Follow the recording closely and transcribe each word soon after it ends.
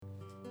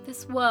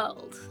This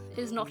world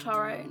is not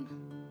our own.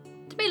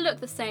 It may look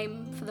the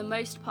same for the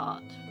most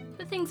part,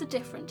 but things are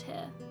different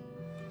here.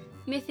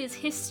 Myth is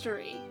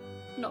history,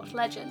 not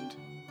legend.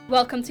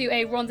 Welcome to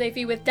a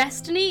Rendezvous with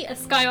Destiny, a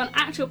Scion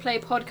actual play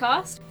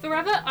podcast.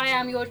 Forever, I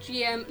am your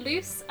GM,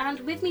 Luce, and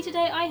with me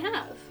today I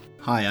have...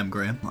 Hi, I'm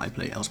Graham. I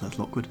play Elspeth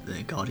Lockwood,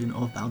 the Guardian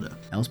of Balder.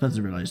 Elspeth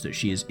has realised that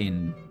she is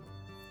in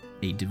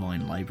a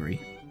divine library,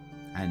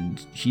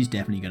 and she's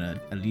definitely going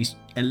to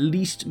at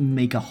least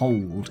make a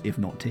hold, if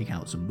not take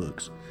out some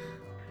books.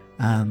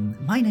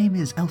 My name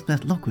is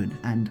Elspeth Lockwood,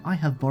 and I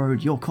have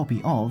borrowed your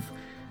copy of...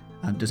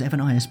 does it have an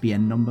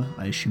ISBN number?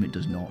 I assume it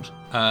does not.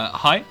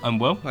 Hi, I'm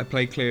Will. I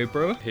play Cleo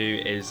Brewer, who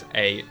is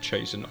a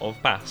chosen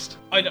of Bast.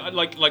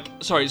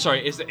 Sorry.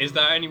 Is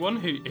there anyone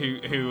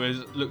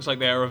who looks like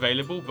they are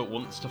available but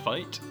wants to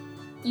fight?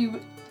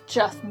 You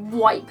just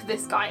wipe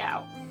this guy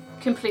out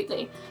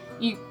completely.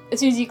 As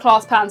soon as you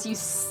clasp hands, you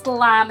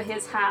slam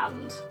his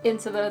hand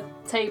into the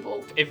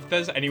table. If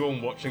there's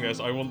anyone watching us,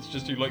 I want to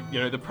just do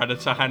the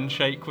Predator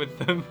handshake with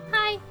them.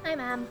 Hi,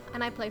 I'm Am,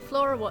 and I play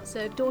Flora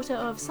Watson, daughter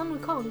of Sun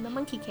Wukong, the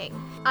Monkey King.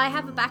 I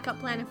have a backup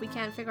plan if we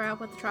can't figure out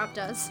what the trap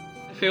does.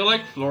 I feel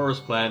like Flora's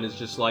plan is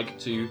just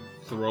to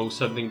throw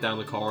something down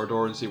the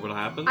corridor and see what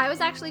happens. I was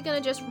actually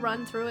gonna just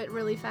run through it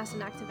really fast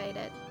and activate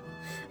it.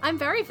 I'm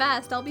very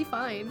fast, I'll be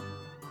fine.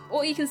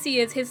 All you can see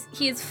is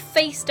he is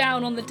face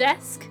down on the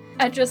desk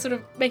and just sort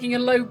of making a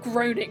low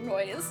groaning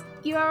noise.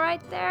 You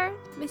alright there,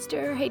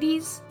 Mr.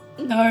 Hades?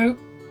 No.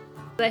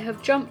 They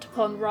have jumped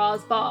upon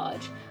Ra's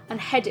barge and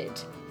headed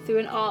through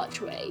an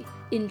archway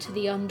into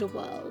the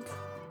underworld.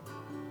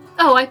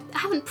 Oh, I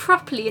haven't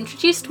properly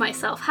introduced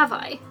myself, have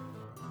I?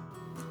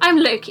 I'm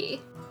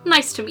Loki.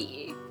 Nice to meet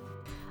you.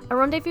 A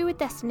Rendezvous with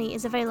Destiny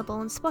is available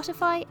on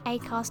Spotify,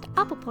 Acast,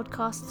 Apple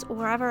Podcasts, or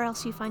wherever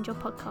else you find your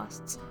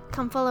podcasts.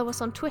 Come follow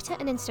us on Twitter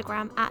and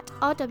Instagram at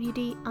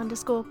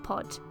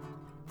RWD_pod.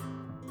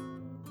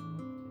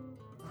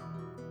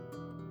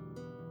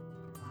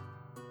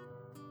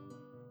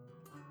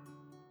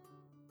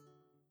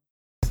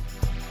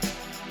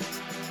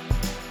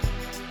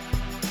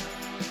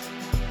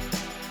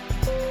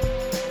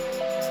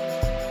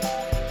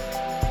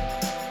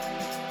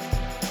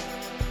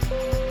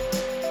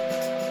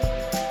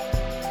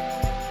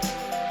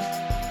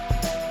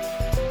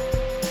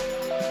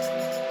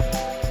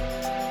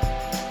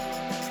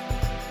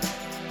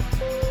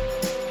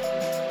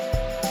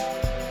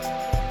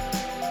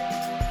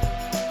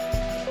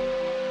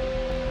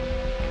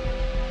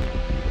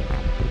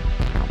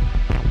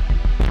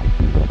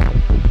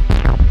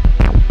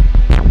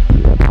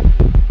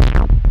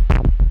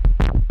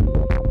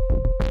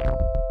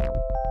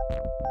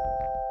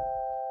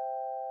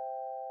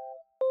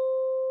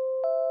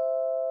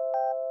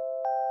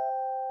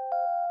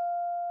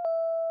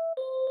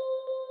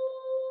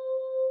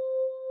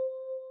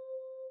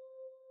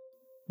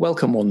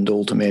 Welcome one and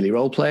all to Merely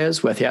Role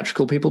Players, where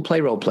theatrical people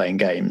play role-playing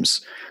games.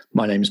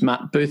 My name's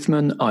Matt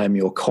Boothman. I am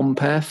your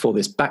compere for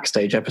this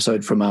backstage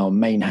episode from our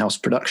main house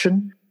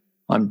production.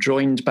 I'm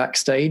joined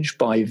backstage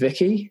by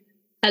Vicky.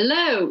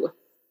 Hello.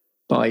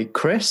 By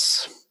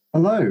Chris.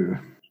 Hello.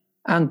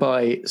 And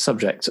by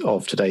subject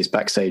of today's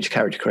backstage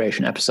character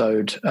creation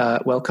episode,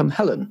 welcome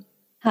Helen.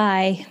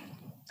 Hi.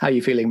 How are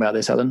you feeling about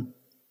this, Helen?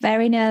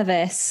 Very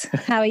nervous.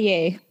 How are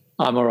you?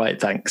 I'm all right,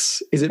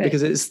 thanks. Is it Good.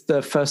 Because it's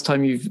the first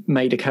time you've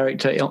made a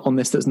character on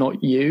this that's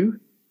not you?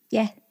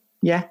 Yeah.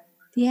 Yeah?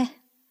 Yeah,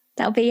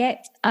 that'll be it.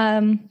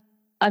 I'm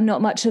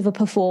not much of a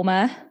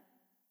performer.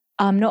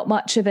 I'm not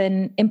much of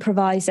an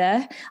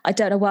improviser. I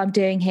don't know what I'm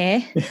doing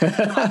here.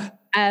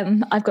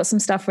 I've got some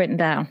stuff written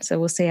down, so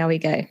we'll see how we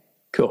go.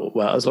 Cool.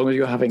 Well, as long as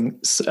you're having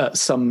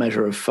some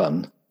measure of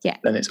fun, yeah,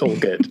 then it's all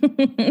good.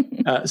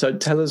 So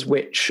tell us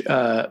which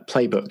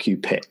playbook you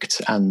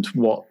picked and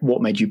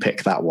what made you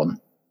pick that one.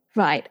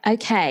 Right.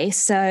 Okay.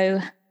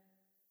 So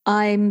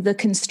I'm the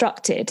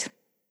constructed,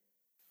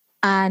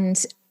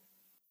 and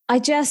I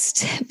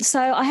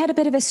had a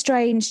bit of a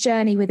strange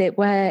journey with it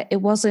where it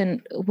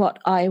wasn't what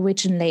I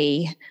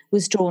originally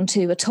was drawn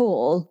to at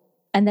all.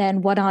 And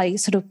then when I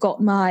sort of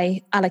got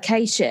my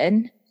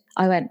allocation,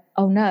 I went,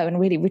 oh no, and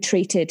really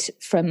retreated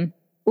from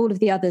all of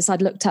the others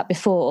I'd looked at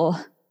before,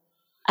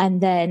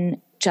 and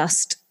then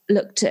just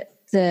looked at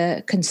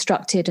the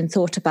constructed and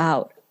thought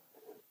about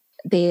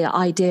the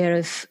idea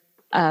of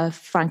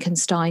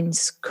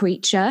Frankenstein's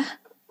creature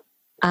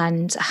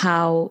and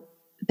how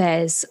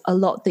there's a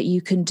lot that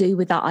you can do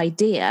with that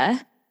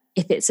idea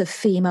if it's a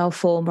female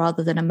form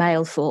rather than a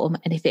male form,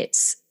 and if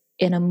it's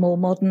in a more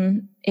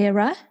modern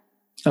era.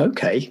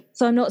 Okay.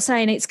 So I'm not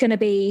saying it's going to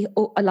be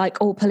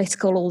all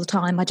political all the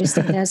time. I just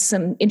think there's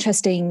some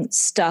interesting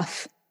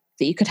stuff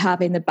that you could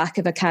have in the back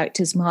of a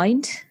character's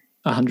mind.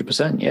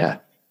 100%, yeah.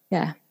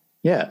 Yeah.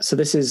 Yeah, so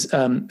this is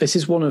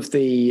one of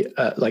the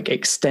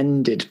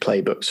extended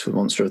playbooks for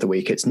Monster of the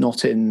Week. It's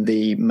not in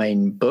the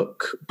main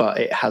book, but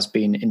it has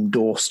been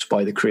endorsed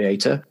by the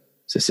creator.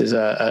 So this is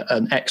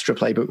an extra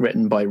playbook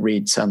written by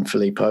Reed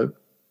Sanfilippo.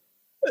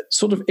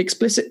 sort of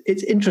explicit.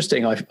 It's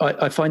interesting.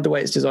 I find the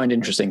way it's designed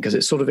interesting because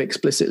it's sort of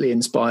explicitly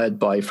inspired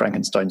by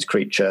Frankenstein's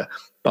creature,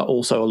 but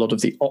also a lot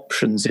of the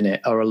options in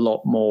it are a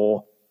lot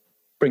more,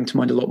 bring to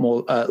mind a lot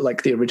more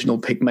like the original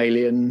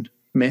Pygmalion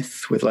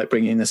myth with like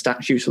bringing the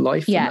statue to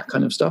life and that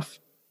kind of stuff.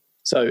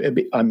 So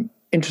I'm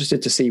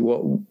interested to see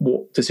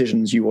what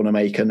decisions you want to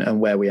make and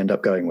where we end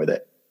up going with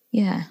it.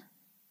 Yeah.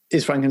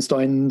 Is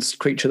Frankenstein's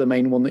creature the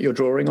main one that you're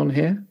drawing on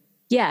here?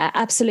 Yeah,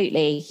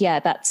 absolutely. Yeah,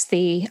 that's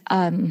the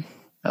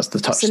touchstone.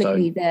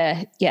 Absolutely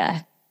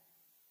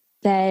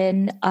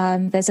Then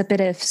there's a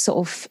bit of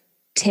sort of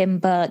Tim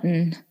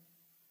Burton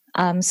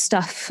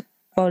stuff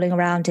rolling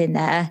around in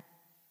there.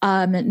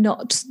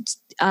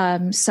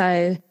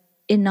 So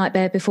in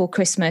Nightmare Before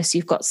Christmas,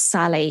 you've got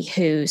Sally,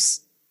 who's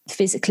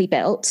physically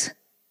built,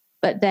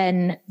 but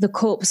then the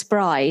corpse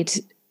bride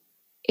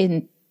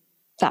in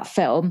that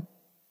film,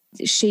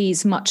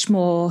 she's much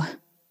more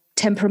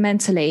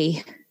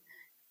temperamentally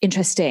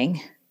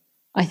interesting,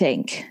 I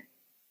think.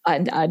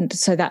 And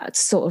so that's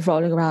sort of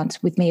rolling around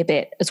with me a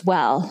bit as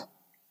well.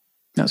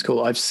 That's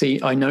cool.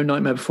 I know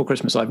Nightmare Before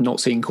Christmas. I've not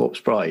seen Corpse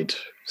Bride,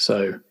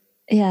 so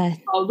yeah.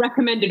 Oh,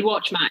 recommended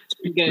watch, Matt.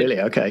 Pretty good. Really?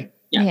 Okay.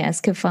 Yeah,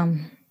 it's good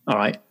fun. All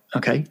right.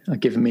 Okay.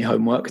 Given me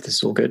homework. This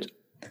is all good.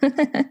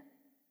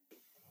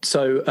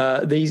 So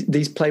these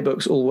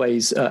playbooks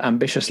always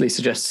ambitiously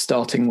suggest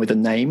starting with a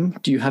name.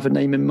 Do you have a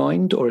name in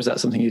mind, or is that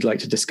something you'd like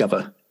to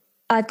discover?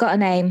 I've got a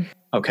name.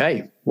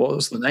 Okay. What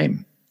was the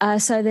name?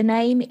 So the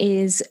name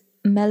is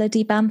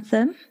Melody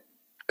Bantham.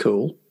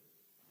 Cool.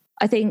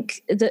 I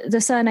think the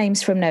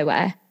surname's from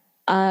nowhere.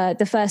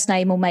 The first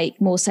name will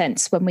make more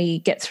sense when we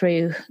get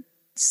through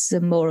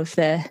some more of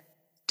the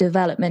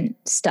development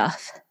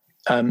stuff.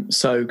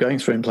 So going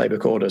through in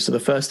playbook order. So the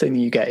first thing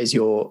you get is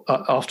your,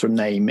 after a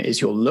name,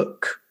 is your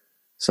look.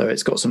 So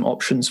it's got some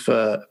options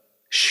for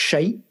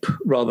shape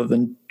rather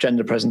than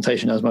gender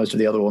presentation, as most of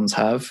the other ones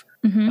have,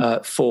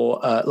 for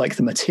like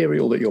the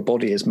material that your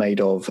body is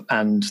made of,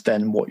 and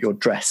then what you're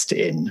dressed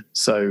in.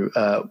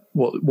 So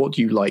what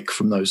do you like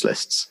from those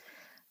lists?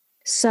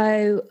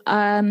 So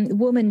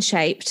woman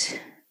shaped.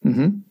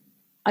 Mm-hmm.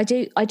 I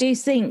do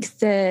think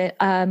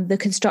the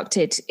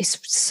constructed is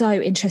so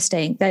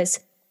interesting. There's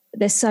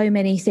so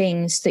many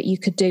things that you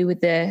could do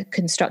with the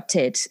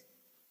constructed,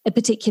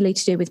 particularly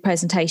to do with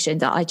presentation,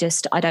 that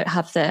I don't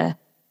have the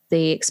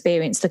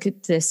experience,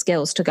 the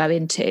skills to go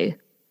into.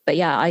 But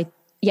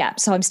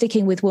so I'm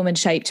sticking with woman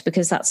shaped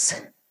because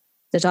that's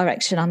the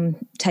direction I'm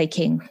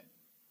taking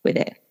with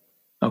it.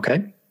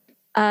 Okay.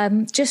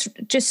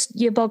 Just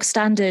your bog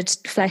standard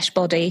flesh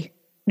body,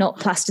 not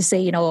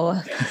plasticine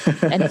or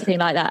anything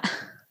like that.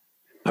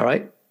 All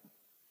right.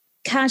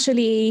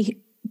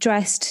 Casually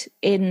dressed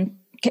in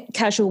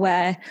casual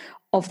wear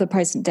of the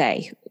present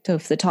day,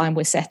 of the time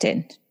we're set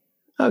in.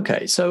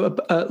 Okay, so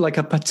like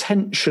a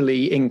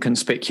potentially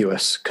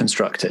inconspicuous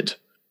constructed.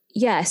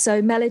 Yeah, so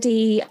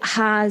Melody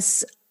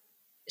has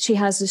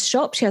a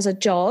shop, she has a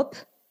job,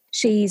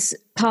 she's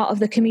part of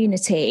the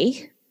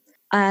community.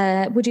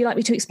 Would you like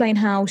me to explain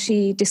how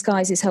she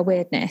disguises her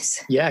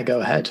weirdness? Yeah,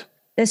 go ahead.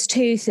 There's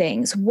two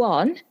things.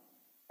 One,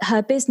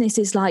 her business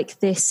is like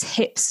this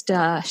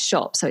hipster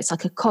shop. So it's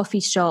like a coffee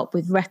shop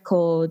with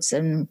records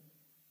and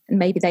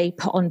maybe they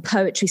put on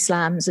poetry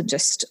slams and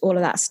just all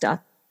of that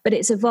stuff. But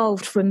it's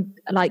evolved from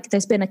like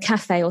there's been a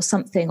cafe or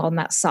something on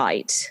that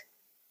site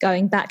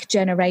going back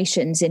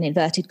generations in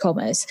inverted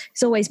commas.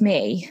 It's always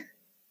me.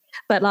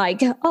 But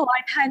like, oh,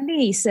 I'm her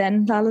niece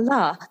and la la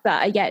la.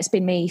 But it's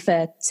been me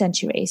for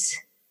centuries.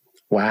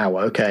 Wow,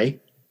 okay.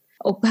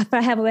 Or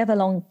for however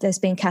long there's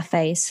been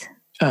cafes.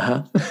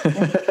 Uh-huh.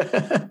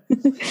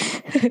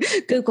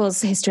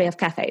 Google's history of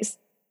cafes.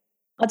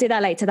 I'll do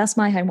that later. That's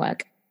my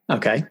homework.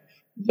 Okay.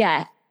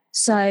 Yeah.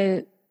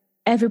 So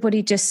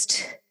everybody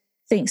just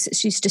thinks that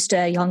she's just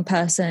a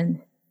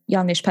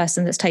youngish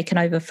person that's taken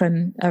over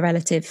from a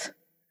relative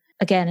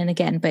again and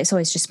again, but it's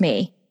always just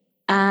me.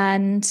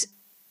 And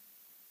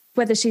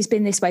whether she's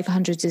been this way for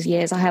hundreds of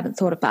years, I haven't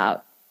thought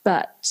about.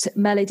 But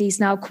Melody's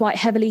now quite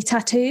heavily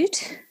tattooed.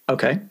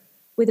 Okay.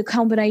 With a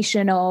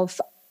combination of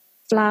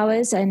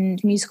flowers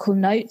and musical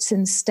notes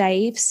and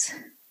staves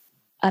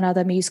and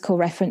other musical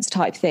reference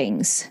type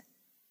things,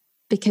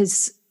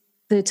 because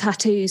the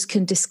tattoos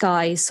can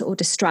disguise or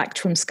distract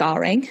from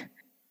scarring.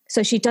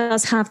 So she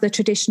does have the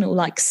traditional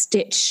like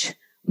stitch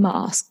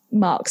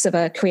marks of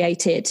a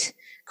created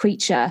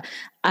creature,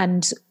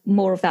 and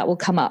more of that will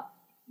come up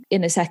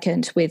in a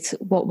second with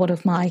what one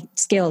of my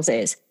skills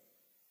is.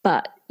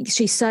 But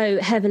she's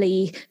so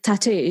heavily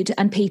tattooed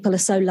and people are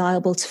so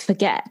liable to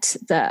forget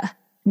that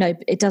no,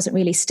 it doesn't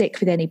really stick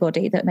with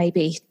anybody, that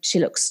maybe she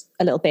looks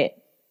a little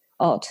bit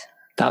odd.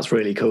 That's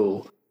really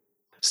cool.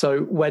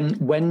 So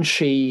when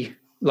she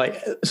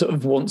like sort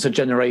of once a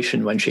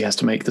generation, when she has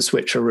to make the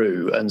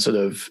switcheroo and sort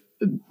of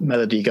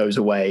Melody goes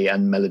away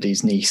and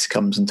Melody's niece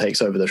comes and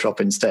takes over the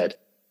shop instead,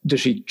 does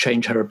she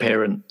change her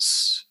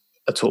appearance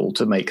at all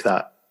to make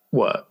that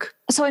work?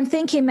 So I'm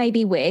thinking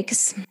maybe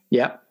wigs.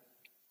 Yeah.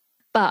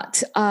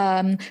 But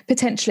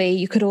potentially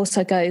you could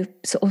also go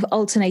sort of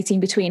alternating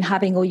between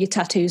having all your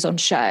tattoos on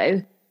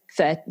show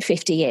for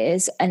 50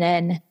 years and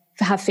then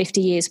have 50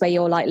 years where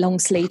you're like long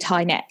sleeved,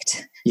 high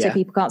necked, so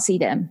people can't see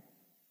them.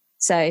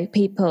 So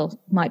people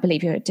might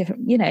believe you're a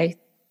different,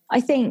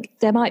 I think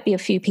there might be a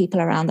few people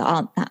around that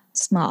aren't that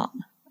smart.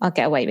 I'll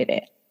get away with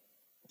it.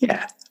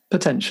 Yeah,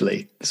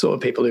 potentially. The sort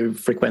of people who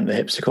frequent the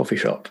hipster coffee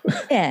shop.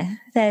 Yeah,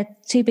 they're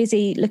too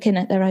busy looking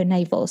at their own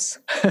navels.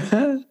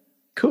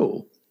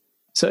 Cool.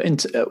 So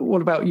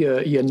what about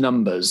your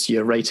numbers,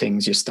 your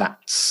ratings, your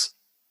stats?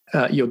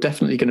 You're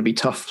definitely going to be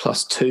tough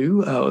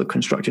 +2.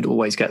 Constructed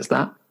always gets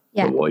that.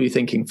 Yeah. But what are you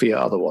thinking for your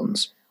other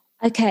ones?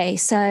 Okay,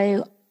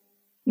 so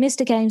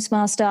Mr. Games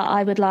Master,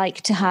 I would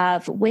like to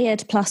have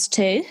weird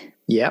 +2.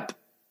 Yep.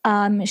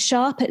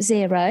 Sharp at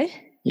 0.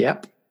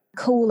 Yep.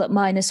 Cool at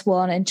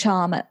 -1 and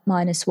charm at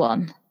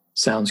 -1.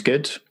 Sounds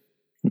good.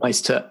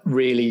 Nice to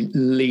really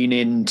lean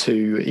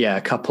into,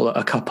 a couple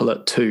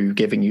at 2,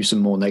 giving you some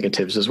more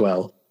negatives as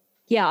well.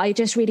 Yeah, I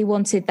just really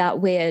wanted that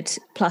weird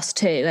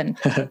 +2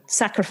 and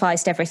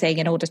sacrificed everything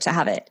in order to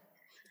have it.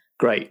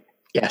 Great.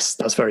 Yes,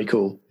 that's very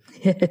cool.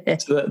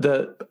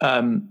 So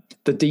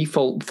the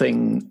default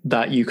thing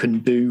that you can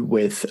do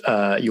with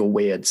your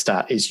weird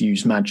stat is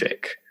use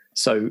magic.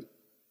 So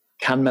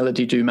can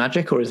Melody do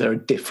magic, or is there a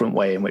different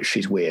way in which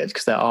she's weird?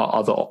 Because there are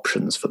other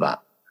options for that.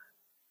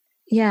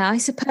 Yeah, I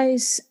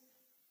suppose,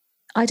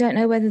 I don't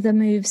know whether the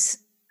moves,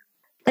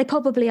 they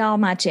probably are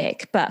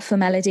magic, but for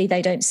Melody,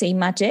 they don't seem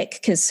magic,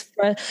 because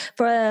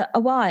for a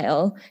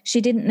while,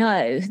 she didn't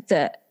know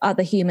that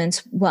other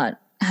humans weren't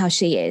how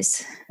she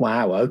is.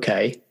 Wow,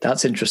 okay.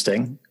 That's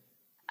interesting.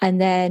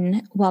 And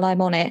then while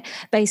I'm on it,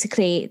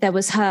 basically there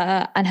was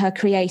her and her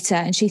creator,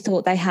 and she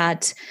thought they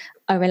had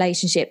a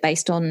relationship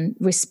based on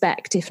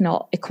respect, if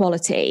not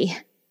equality.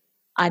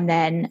 And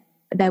then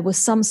there was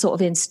some sort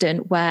of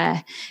incident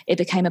where it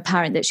became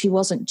apparent that she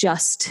wasn't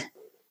just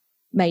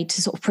made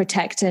to sort of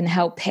protect and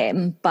help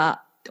him,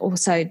 but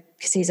also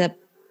because he's a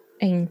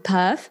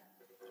perv.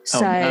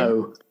 So,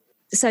 no.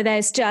 So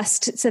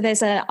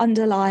there's an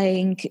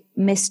underlying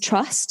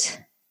mistrust.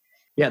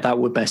 Yeah, that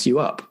would mess you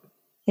up.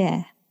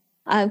 Yeah.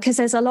 Because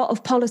there's a lot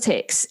of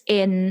politics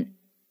in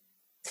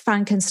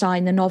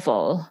Frankenstein, the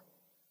novel.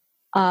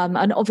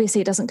 And obviously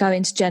it doesn't go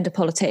into gender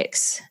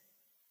politics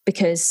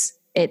because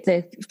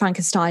the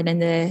Frankenstein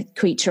and the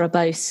creature are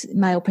both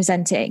male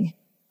presenting.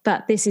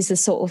 But this is the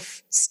sort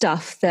of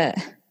stuff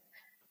that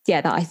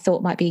I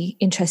thought might be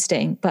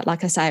interesting. But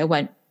like I say, I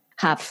won't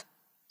have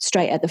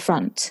straight at the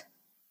front.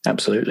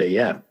 Absolutely,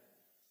 yeah.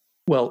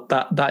 Well,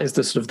 that is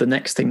the sort of the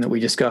next thing that we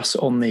discuss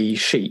on the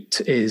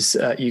sheet is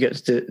you get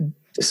to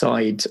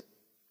decide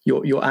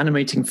your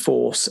animating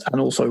force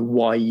and also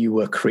why you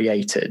were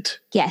created.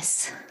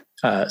 Yes.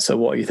 So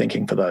what are you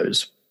thinking for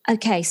those?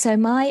 Okay, so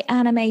my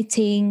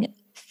animating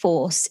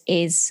force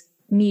is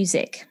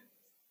music.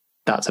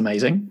 That's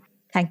amazing.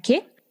 Thank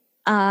you.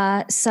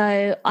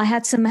 So I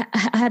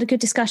had a good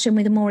discussion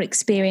with a more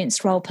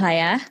experienced role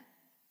player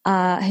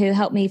who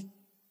helped me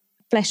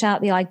flesh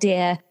out the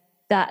idea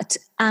that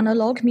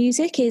analog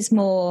music is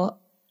more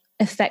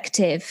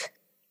effective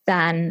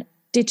than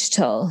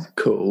digital.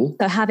 Cool.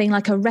 So having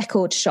like a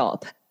record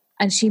shop,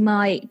 and she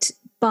might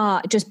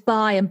buy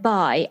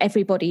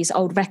everybody's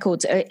old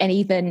records and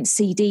even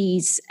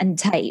CDs and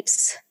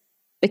tapes,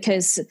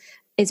 because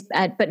she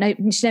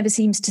never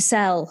seems to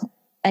sell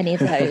any of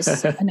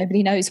those and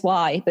nobody knows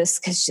why, but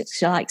because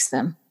she likes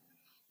them.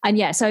 And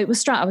yeah, so it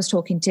was Strat I was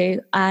talking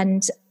to,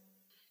 and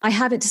I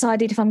haven't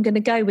decided if I'm going to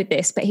go with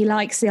this, but he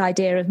likes the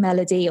idea of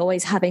Melody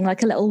always having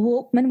like a little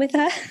Walkman with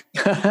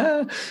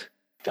her.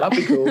 That'd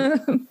be cool.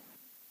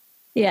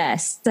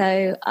 Yes,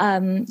 so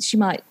she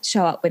might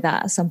show up with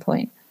that at some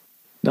point.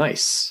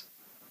 Nice.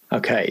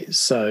 Okay,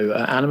 so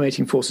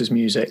animating forces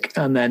music,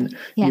 and then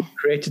you're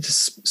created to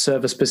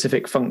serve a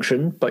specific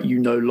function, but you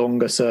no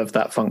longer serve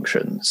that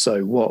function.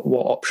 So what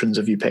options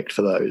have you picked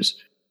for those?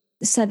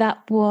 So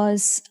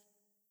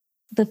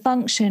the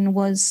function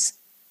was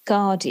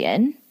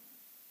Guardian.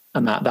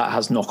 And that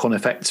has knock-on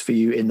effects for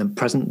you in the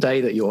present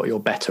day, that you're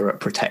better at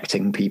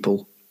protecting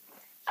people.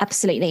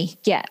 Absolutely,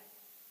 yeah.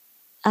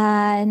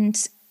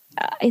 And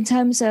in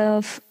terms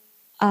of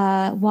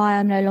why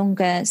I'm no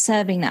longer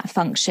serving that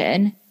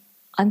function,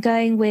 I'm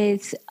going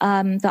with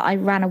that I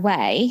ran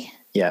away.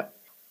 Yeah.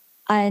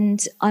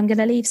 And I'm going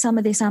to leave some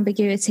of this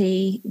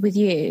ambiguity with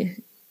you,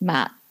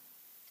 Matt.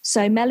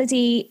 So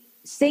Melody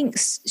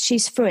thinks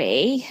she's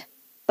free,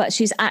 but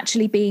she's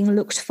actually being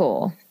looked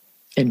for.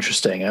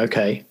 Interesting.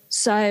 Okay.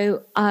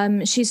 So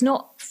she's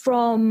not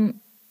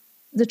from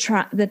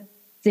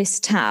this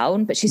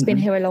town, but she's been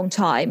here a long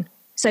time.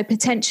 So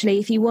potentially,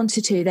 if you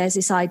wanted to, there's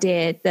this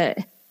idea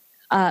that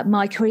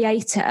my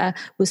creator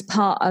was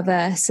part of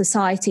a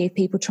society of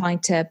people trying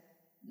to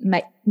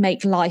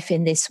make life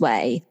in this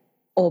way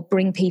or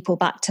bring people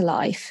back to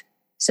life.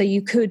 So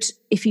you could,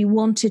 if you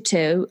wanted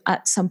to,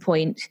 at some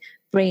point,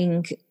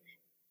 bring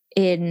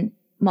in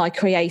my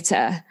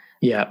creator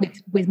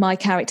with my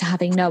character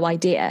having no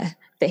idea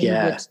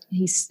that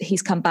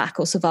he's come back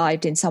or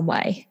survived in some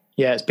way.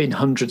 Yeah, it's been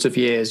hundreds of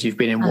years. You've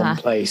been in one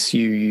place.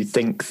 You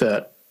think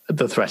that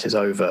the threat is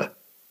over.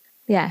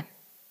 Yeah.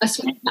 A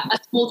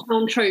small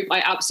town trope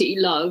I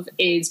absolutely love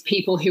is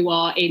people who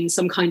are in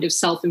some kind of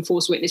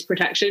self-enforced witness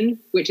protection,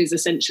 which is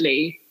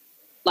essentially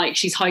like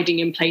she's hiding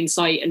in plain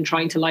sight and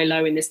trying to lie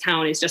low in this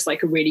town. Is just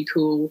like a really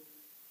cool,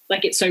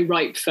 like it's so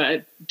ripe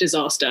for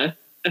disaster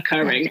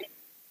occurring. Okay.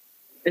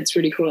 It's a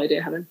really cool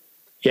idea, Helen.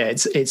 Yeah,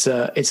 it's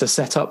a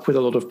setup with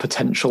a lot of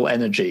potential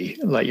energy.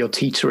 Like you're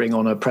teetering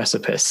on a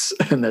precipice,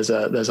 and there's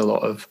a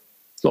lot of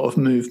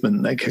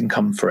movement that can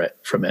come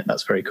from it.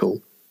 That's very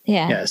cool.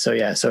 Yeah. So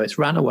it's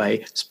ran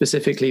away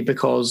specifically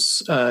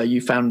because you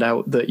found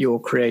out that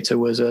your creator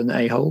was an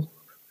a-hole.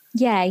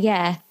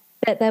 Yeah.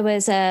 That there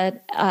was a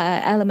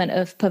element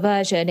of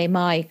perversion in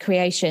my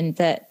creation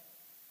that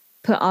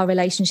put our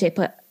relationship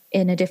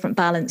in a different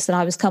balance than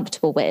I was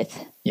comfortable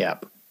with.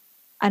 Yep.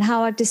 And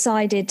how I've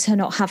decided to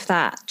not have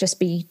that just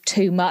be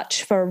too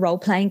much for a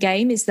role-playing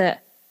game is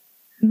that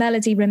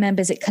Melody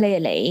remembers it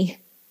clearly,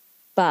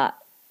 but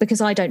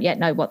because I don't yet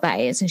know what that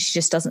is, and she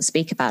just doesn't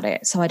speak about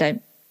it, so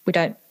we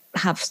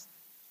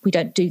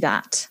don't do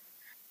that.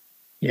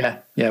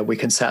 Yeah, we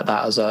can set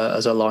that as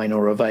a line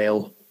or a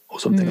veil or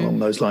something along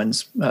those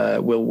lines.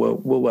 We'll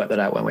work that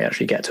out when we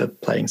actually get to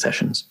playing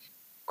sessions.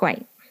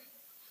 Great.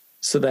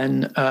 So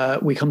then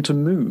we come to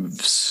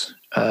moves.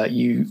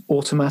 You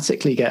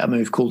automatically get a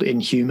move called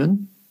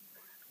Inhuman,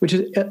 which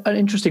is an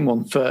interesting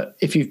one for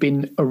if you've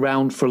been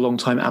around for a long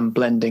time and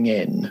blending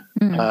in,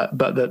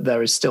 but that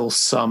there is still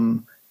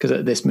some,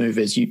 because this move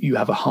is you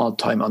have a hard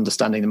time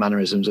understanding the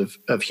mannerisms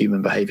of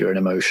human behavior and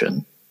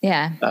emotion.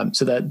 Yeah.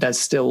 So there's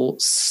still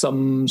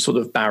some sort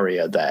of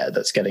barrier there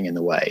that's getting in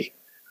the way.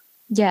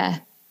 Yeah.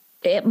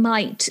 It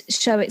might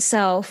show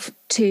itself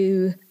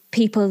to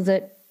people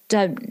that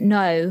don't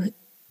know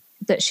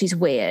that she's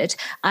weird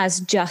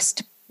as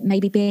just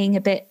maybe being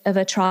a bit of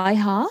a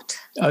try-hard.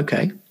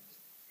 Okay.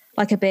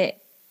 Like a bit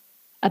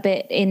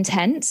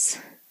intense.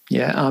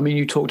 Yeah, I mean,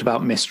 you talked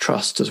about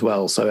mistrust as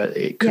well, so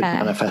it could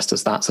manifest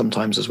as that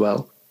sometimes as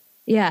well.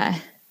 Yeah.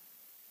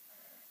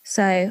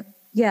 So,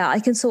 yeah, I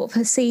can sort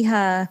of see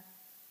her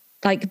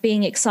like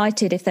being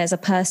excited if there's a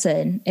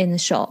person in the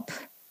shop,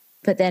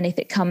 but then if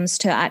it comes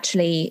to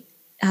actually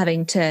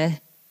having to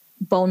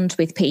bond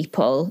with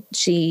people,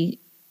 she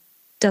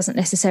doesn't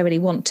necessarily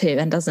want to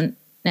and doesn't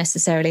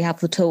necessarily have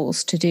the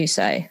tools to do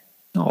so.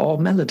 Oh,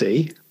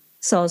 Melody.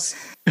 Soz.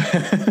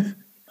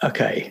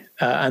 Okay,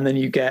 and then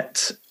you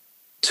get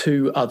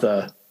 2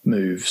 other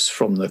moves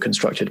from the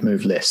constructed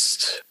move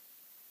list.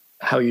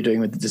 How are you doing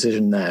with the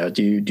decision there?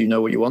 Do you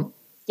know what you want?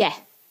 Yeah.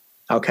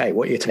 Okay,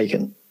 what are you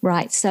taking?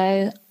 Right,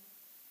 so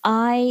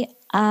I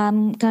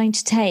am going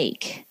to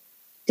take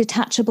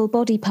detachable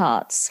body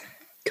parts.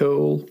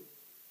 Cool.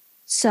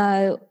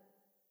 So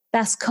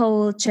that's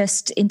cool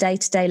just in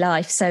day-to-day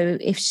life. So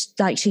if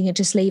she can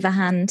just leave a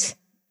hand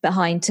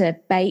behind to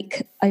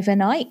bake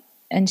overnight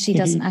and she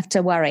doesn't have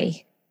to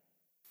worry.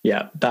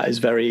 Yeah, that is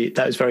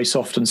very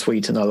soft and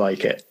sweet, and I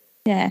like it.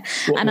 Yeah.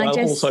 And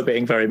also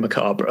being very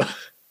macabre.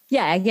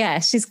 Yeah,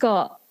 she's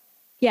got.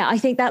 Yeah, I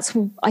think that's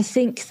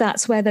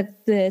where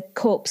the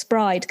corpse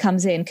bride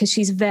comes in, because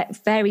she's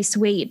very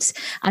sweet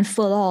and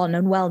full on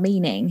and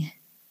well-meaning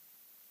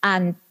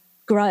and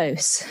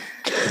gross.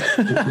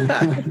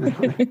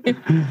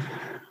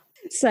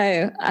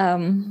 So,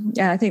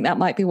 I think that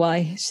might be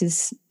why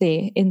she's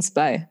the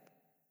inspo.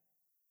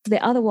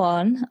 The other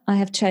one I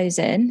have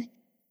chosen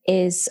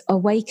is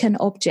Awaken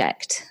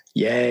Object.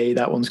 Yay,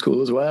 that one's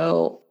cool as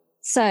well.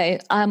 So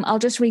I'll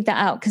just read that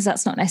out because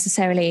that's not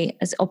necessarily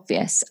as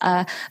obvious.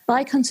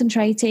 By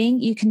concentrating,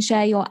 you can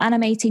share your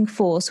animating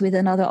force with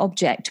another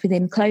object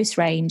within close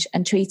range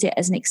and treat it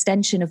as an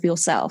extension of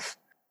yourself.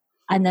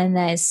 And then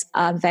there's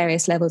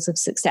various levels of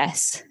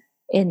success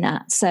in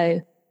that.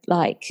 So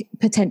like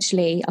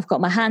potentially I've got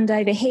my hand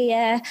over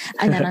here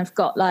and then I've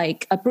got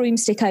like a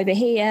broomstick over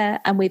here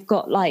and we've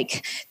got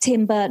like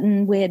Tim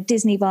Burton weird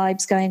Disney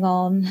vibes going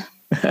on.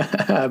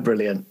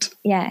 Brilliant.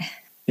 Yeah.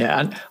 Yeah,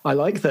 and I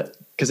like that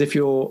because if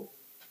you're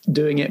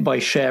doing it by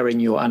sharing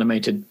your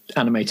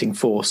animating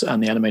force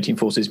and the animating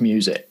force is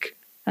music,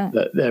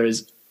 that there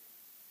is,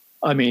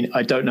 I mean,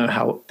 I don't know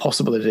how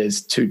possible it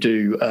is to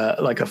do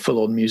like a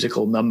full-on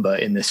musical number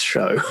in this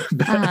show,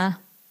 but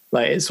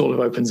like it sort of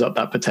opens up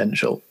that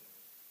potential.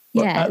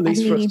 But at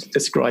least for us to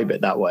describe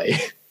it that way.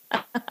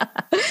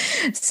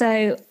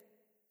 So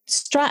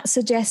Strat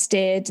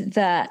suggested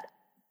that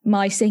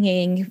my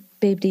singing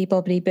Bibbidi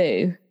Bobbidi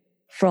Boo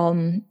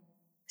from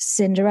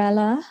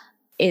Cinderella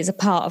is a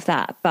part of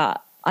that,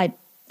 but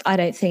I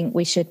don't think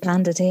we should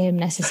pander to him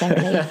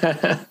necessarily.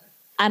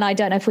 And I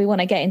don't know if we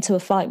want to get into a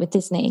fight with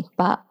Disney,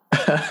 but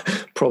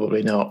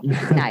probably not.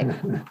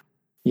 No.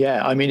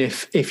 Yeah, I mean,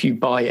 if you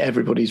buy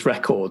everybody's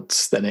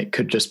records, then it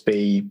could just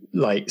be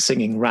like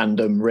singing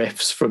random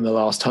riffs from the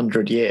last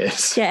 100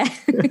 years. Yeah.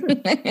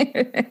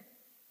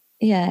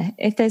 Yeah,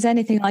 if there's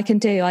anything I can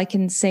do, I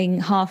can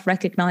sing half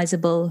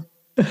recognizable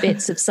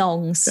bits of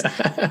songs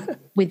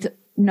with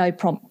no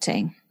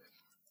prompting.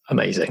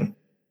 Amazing.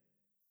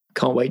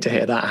 Can't wait to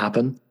hear that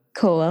happen.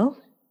 Cool.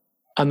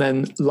 And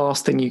then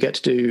last thing you get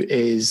to do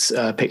is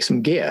pick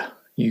some gear.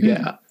 You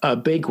get a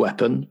big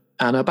weapon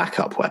and a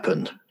backup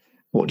weapon.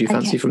 What do you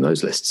fancy Okay. from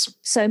those lists?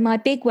 So my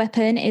big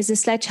weapon is a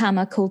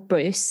sledgehammer called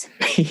Bruce.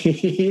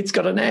 It's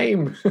got a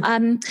name.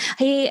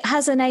 He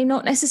has a name,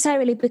 not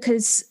necessarily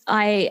because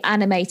I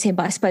animate him,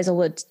 but I suppose I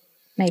would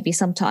maybe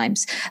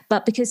sometimes,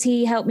 but because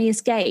he helped me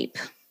escape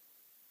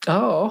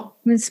Oh.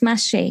 with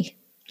Smashy.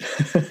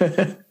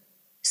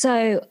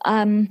 So,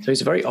 So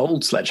he's a very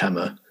old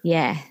sledgehammer.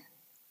 yeah.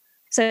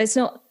 So it's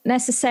not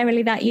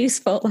necessarily that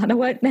useful, and I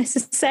won't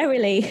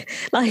necessarily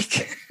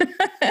like,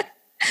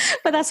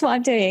 but that's what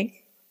I'm doing.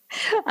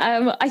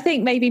 I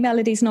think maybe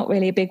Melody's not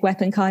really a big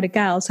weapon kind of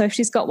gal. So if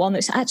she's got one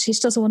that she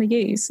doesn't want to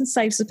use and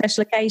saves for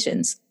special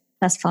occasions,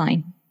 that's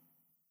fine.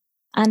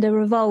 And a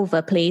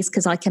revolver, please,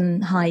 because I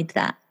can hide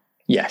that.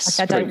 Yes.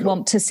 Like I very don't cool.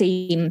 want to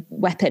seem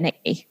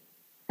weapony.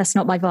 That's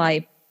not my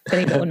vibe,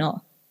 believe it or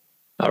not.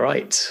 All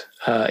right.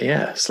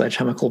 Yeah,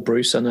 sledgehammer called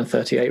Bruce and a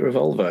 38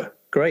 revolver.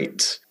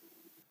 Great.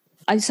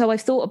 So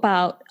I've thought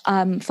about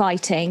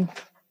fighting.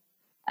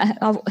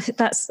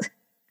 That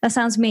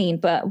sounds mean,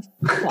 but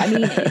what I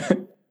mean is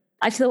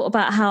I've thought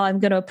about how I'm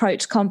going to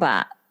approach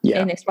combat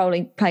in this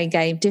role-playing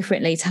game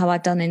differently to how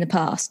I've done in the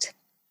past.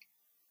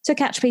 To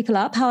catch people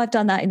up, how I've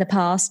done that in the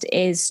past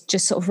is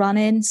just sort of run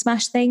in,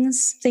 smash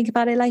things, think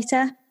about it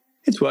later.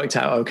 It's worked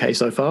out okay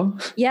so far.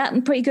 Yeah,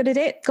 I'm pretty good at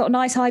it. Got a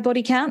nice high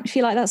body count, if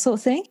you like that sort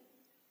of thing.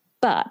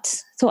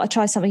 But thought I'd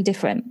try something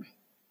different.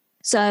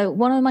 So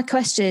one of my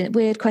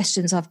weird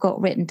questions I've got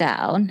written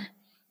down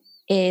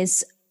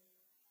is,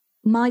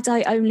 might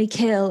I only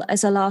kill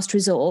as a last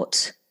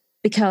resort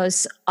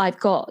because I've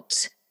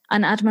got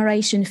an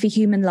admiration for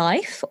human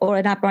life or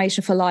an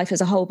admiration for life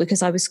as a whole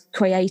because I was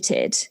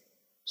created?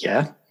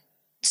 Yeah.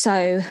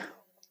 So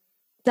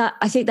that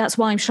I think that's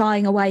why I'm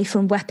shying away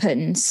from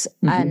weapons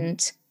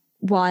and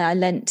why I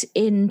lent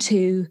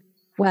into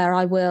where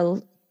I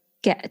will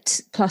get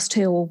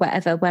 +2 or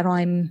whatever, where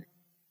I'm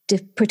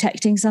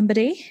protecting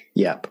somebody.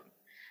 Yep.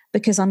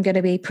 Because I'm going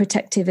to be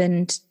protective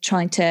and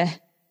trying to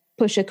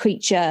push a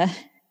creature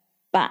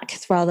back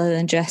rather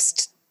than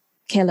just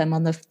kill him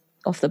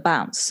off the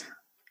bounce.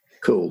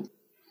 Cool.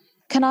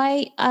 Can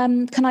I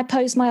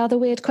pose my other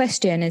weird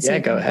question and see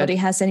if go anybody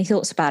ahead. has any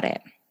thoughts about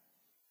it?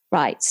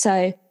 Right.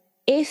 So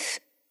if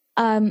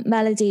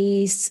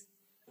Melody's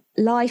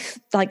life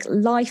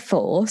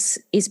force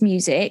is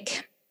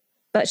music,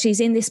 but she's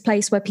in this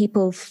place where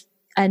people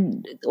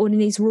or in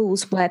these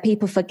rules where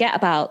people forget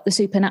about the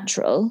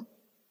supernatural,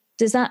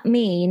 does that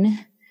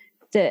mean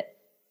that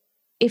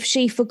if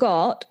she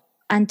forgot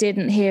and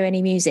didn't hear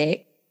any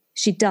music,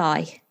 she'd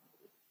die?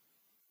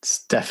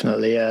 It's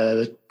definitely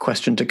a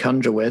question to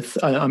conjure with.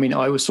 I mean,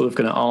 I was sort of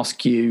going to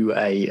ask you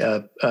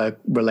a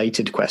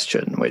related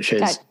question, which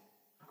is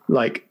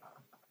like,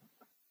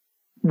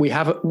 we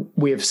have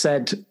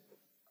said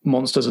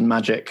monsters and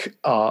magic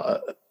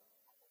are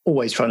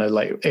always trying to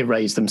like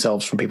erase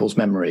themselves from people's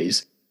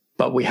memories,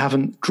 but we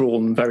haven't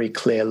drawn very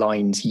clear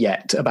lines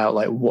yet about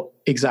like what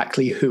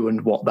exactly who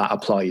and what that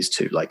applies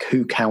to, like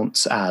who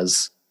counts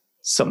as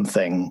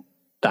something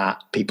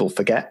that people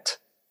forget.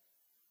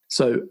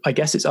 So I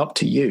guess it's up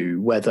to you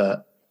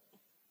whether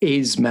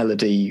is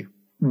Melody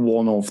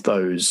one of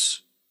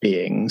those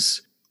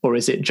beings, or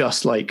is it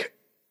just like,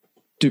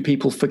 do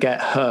people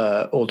forget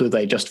her, or do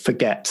they just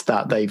forget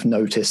that they've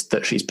noticed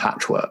that she's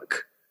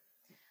patchwork?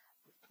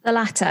 The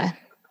latter.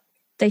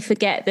 They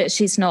forget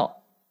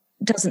that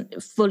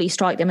doesn't fully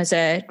strike them as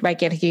a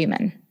regular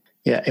human.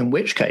 Yeah, in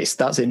which case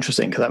that's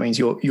interesting, because that means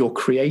your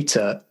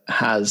creator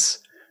has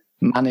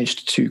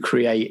managed to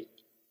create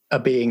a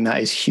being that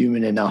is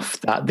human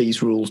enough that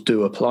these rules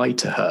do apply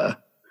to her.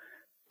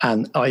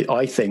 And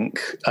I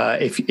think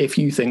if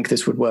you think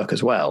this would work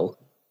as well,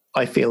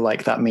 I feel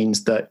like that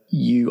means that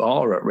you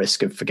are at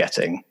risk of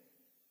forgetting,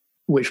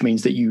 which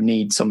means that you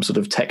need some sort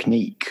of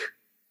technique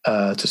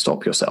to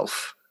stop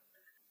yourself.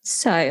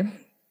 So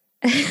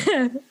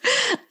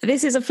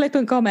this is a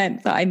flippant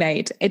comment that I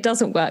made. It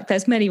doesn't work.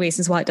 There's many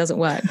reasons why it doesn't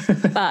work.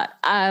 But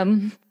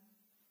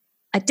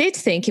I did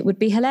think it would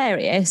be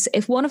hilarious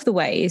if one of the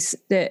ways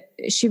that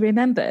she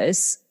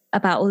remembers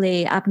about all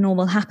the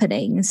abnormal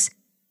happenings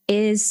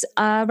is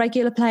a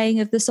regular playing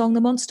of the song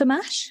The Monster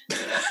Mash.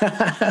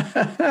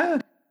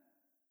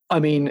 I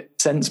mean,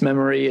 sense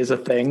memory is a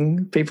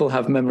thing. People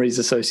have memories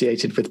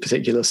associated with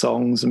particular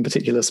songs and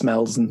particular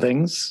smells and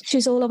things.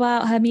 She's all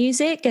about her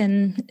music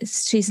and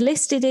she's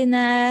listed in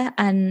there,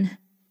 and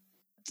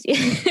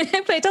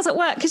but it doesn't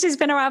work because she's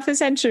been around for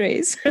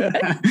centuries.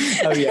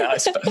 Oh yeah,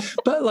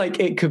 but like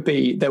it could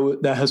be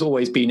there has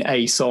always been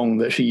a song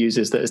that she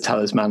uses that is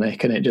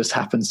talismanic, and it just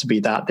happens to be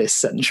that this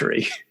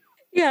century.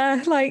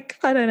 Yeah, like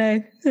I don't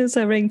know, it's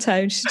a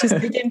ringtone. She's just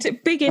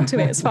big into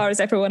it as far as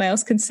everyone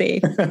else can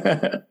see.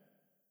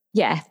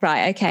 Yeah,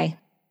 right, okay.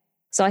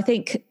 So I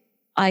think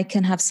I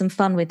can have some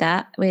fun with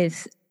that.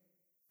 With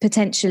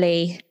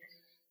potentially,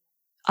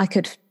 I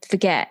could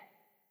forget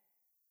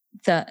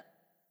that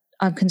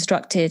I'm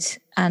constructed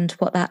and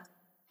what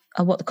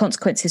the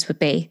consequences would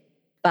be.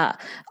 But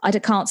I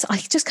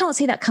just can't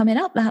see that coming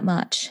up that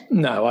much.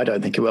 No, I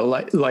don't think it will.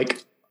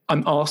 Like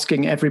I'm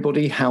asking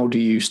everybody, how do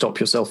you stop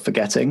yourself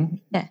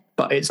forgetting? Yeah.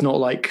 But it's not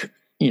like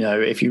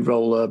if you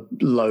roll a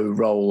low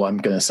roll, I'm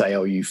going to say,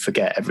 oh, you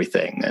forget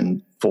everything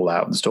and fall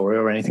out of the story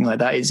or anything like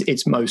that.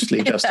 It's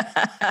mostly just,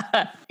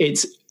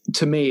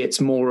 to me,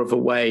 it's more of a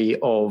way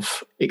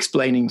of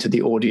explaining to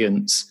the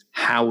audience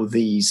how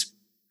these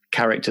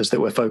characters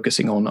that we're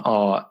focusing on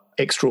are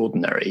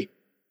extraordinary,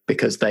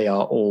 because they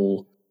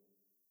all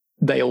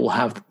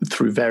have,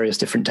 through various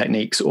different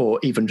techniques or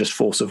even just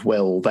force of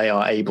will, they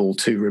are able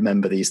to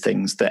remember these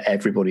things that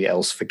everybody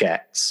else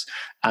forgets.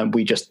 And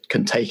we just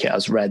can take it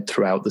as read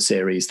throughout the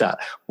series that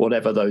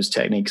whatever those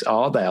techniques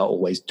are, they are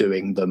always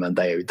doing them, and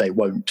they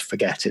won't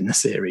forget in the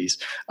series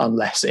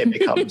unless it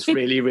becomes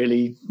really,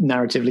 really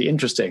narratively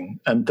interesting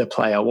and the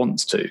player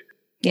wants to.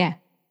 Yeah.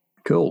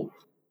 Cool.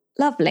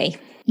 Lovely.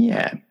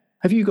 Yeah.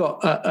 Have you got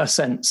a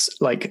sense,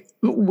 like,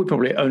 we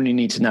probably only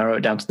need to narrow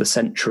it down to the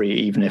century,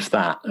 even if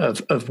that,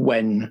 of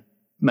when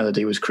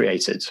Melody was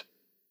created?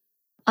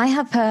 I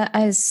have her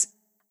as,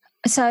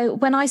 so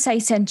when I say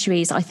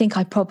centuries, I think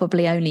I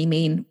probably only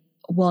mean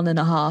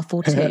 1.5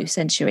 or 2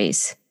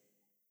 centuries.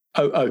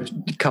 Oh,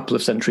 a couple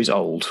of centuries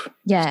old.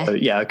 Yeah. So,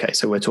 yeah, okay.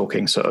 So we're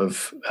talking sort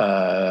of,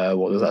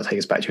 what does that take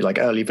us back to? Like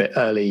early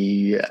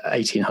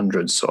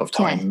 1800s sort of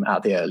time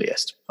at the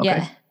earliest. Okay.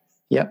 Yeah.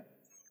 Yep.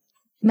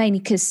 Mainly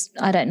because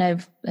I don't know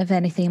of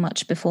anything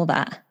much before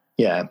that.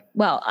 Yeah.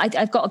 Well,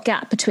 I've got a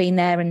gap between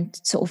there and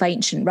sort of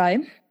ancient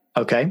Rome.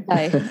 Okay.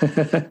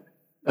 So.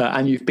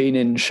 And you've been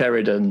in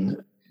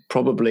Sheridan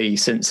probably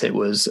since it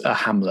was a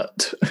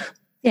hamlet.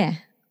 Yeah.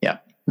 Yeah.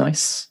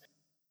 Nice.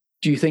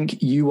 Do you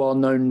think you are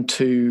known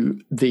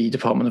to the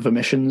Department of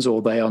Admissions,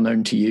 or they are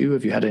known to you?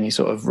 Have you had any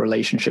sort of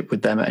relationship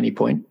with them at any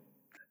point?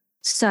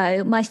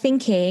 So my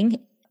thinking,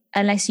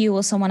 unless you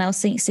or someone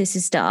else thinks this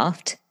is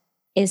daft,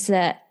 is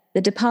that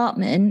the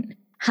department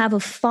have a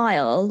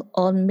file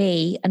on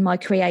me and my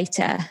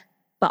creator,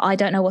 but I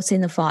don't know what's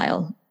in the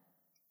file.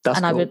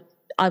 That's and cool.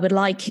 I would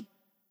like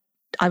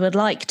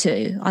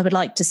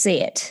to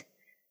see it.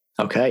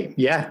 Okay.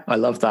 Yeah, I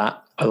love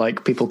that. I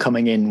like people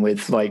coming in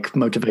with like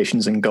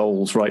motivations and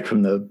goals right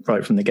from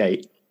the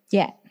gate.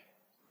 Yeah.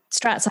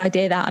 Strat's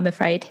idea, that, I'm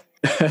afraid.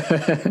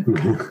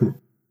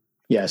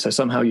 Yeah, so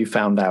somehow you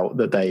found out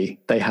that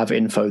they have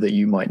info that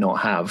you might not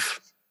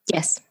have.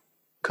 Yes.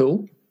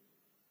 Cool.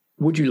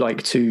 Would you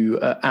like to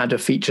add a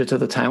feature to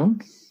the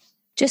town?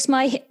 Just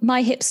my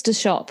hipster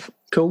shop.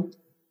 Cool.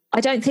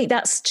 I don't think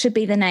that should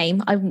be the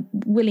name. I'm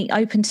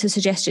open to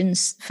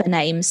suggestions for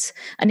names,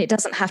 and it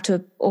doesn't have to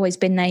have always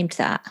been named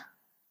that.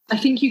 I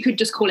think you could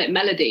just call it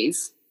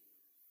Melodies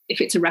if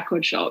it's a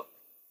record shop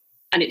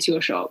and it's your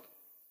shop.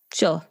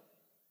 Sure.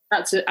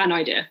 That's an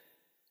idea.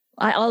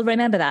 I'll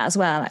remember that as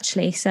well,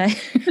 actually. So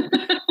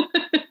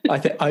I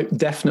think I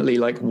definitely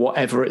like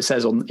whatever it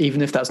says on,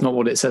 even if that's not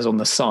what it says on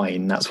the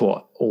sign, that's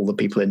what all the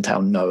people in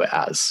town know it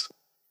as.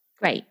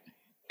 Great.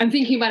 I'm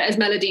thinking about it as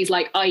Melodies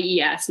like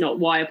IES, not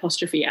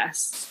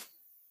Y''S.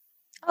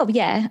 Oh,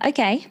 yeah.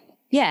 Okay.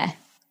 Yeah.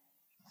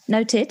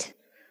 Noted.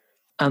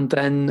 And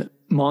then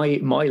my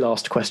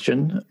last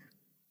question,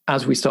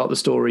 as we start the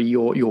story,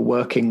 you're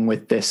working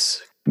with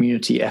this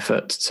community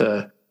effort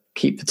to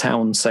keep the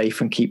town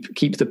safe and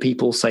keep the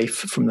people safe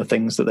from the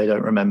things that they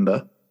don't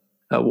remember.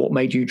 What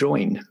made you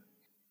join?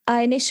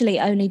 I initially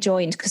only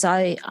joined because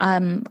I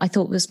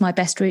thought it was my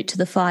best route to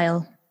the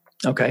file.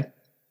 Okay.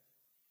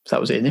 So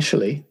that was it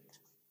initially.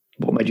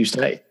 What made you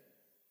stay?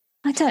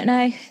 I don't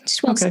know.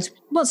 Just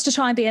wants to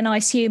try and be a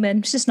nice human.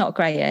 It's just not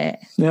great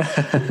at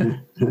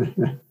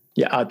it.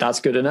 Yeah, that's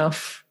good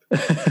enough.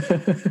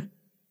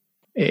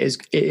 It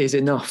is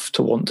enough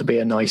to want to be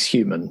a nice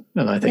human.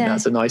 And I think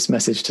that's a nice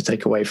message to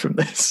take away from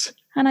this.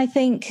 And I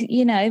think,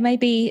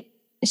 maybe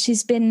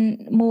she's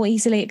been more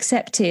easily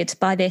accepted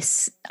by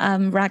this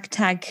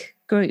ragtag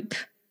group,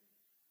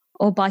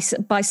 or by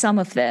some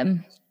of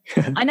them.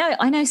 I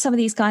know some of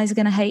these guys are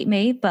going to hate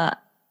me,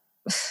 but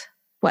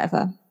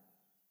whatever.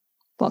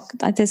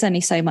 There's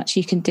only so much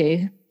you can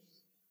do.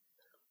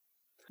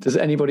 Does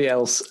anybody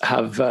else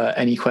have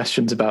any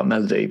questions about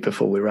Melody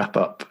before we wrap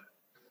up?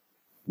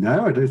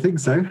 No, I don't think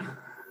so.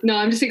 No,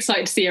 I'm just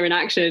excited to see her in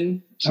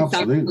action. She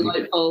Absolutely. sounds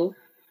delightful.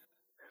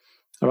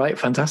 All right,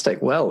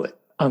 fantastic. Well,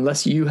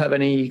 unless you have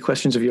any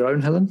questions of your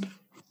own, Helen?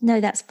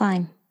 No, that's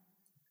fine.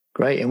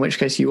 Great, in which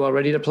case you are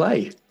ready to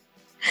play.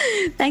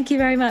 Thank you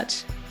very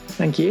much.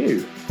 Thank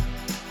you.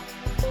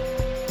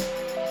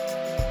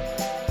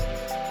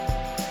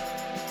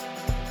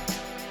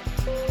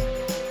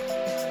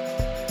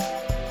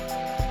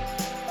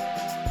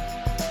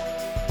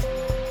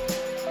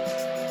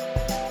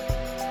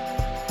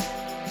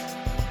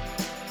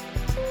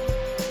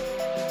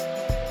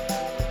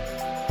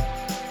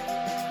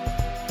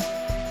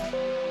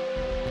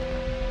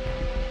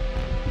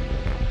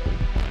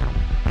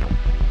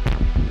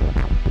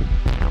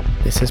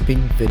 This has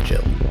been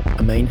Vigil,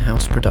 a main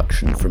house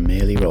production from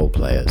Merely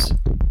Roleplayers.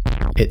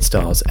 It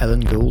stars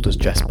Ellen Gould as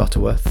Jess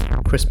Butterworth,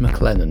 Chris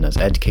McLennan as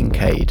Ed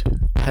Kincaid,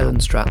 Helen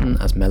Stratton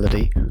as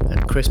Melody,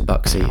 and Chris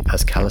Buxey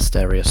as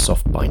Calisteria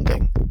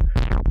Softbinding.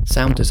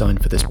 Sound design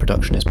for this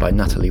production is by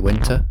Natalie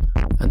Winter,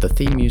 and the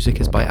theme music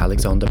is by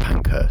Alexander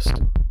Pankhurst.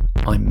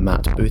 I'm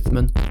Matt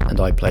Boothman,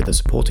 and I play the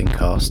supporting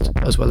cast,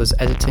 as well as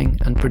editing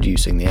and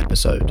producing the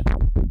episode.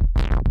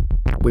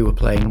 We were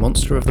playing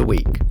Monster of the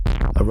Week,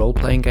 a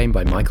role-playing game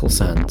by Michael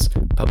Sands,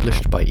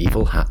 published by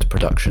Evil Hat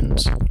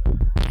Productions.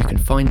 You can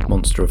find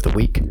Monster of the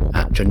Week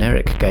at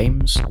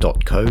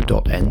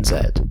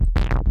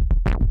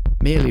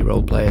genericgames.co.nz. Merely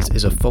Roleplayers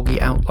is a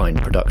Foggy Outline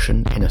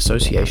production in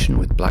association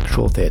with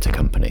Blackshaw Theatre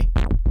Company.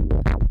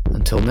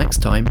 Until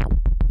next time,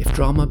 if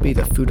drama be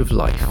the food of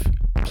life,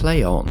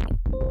 play on.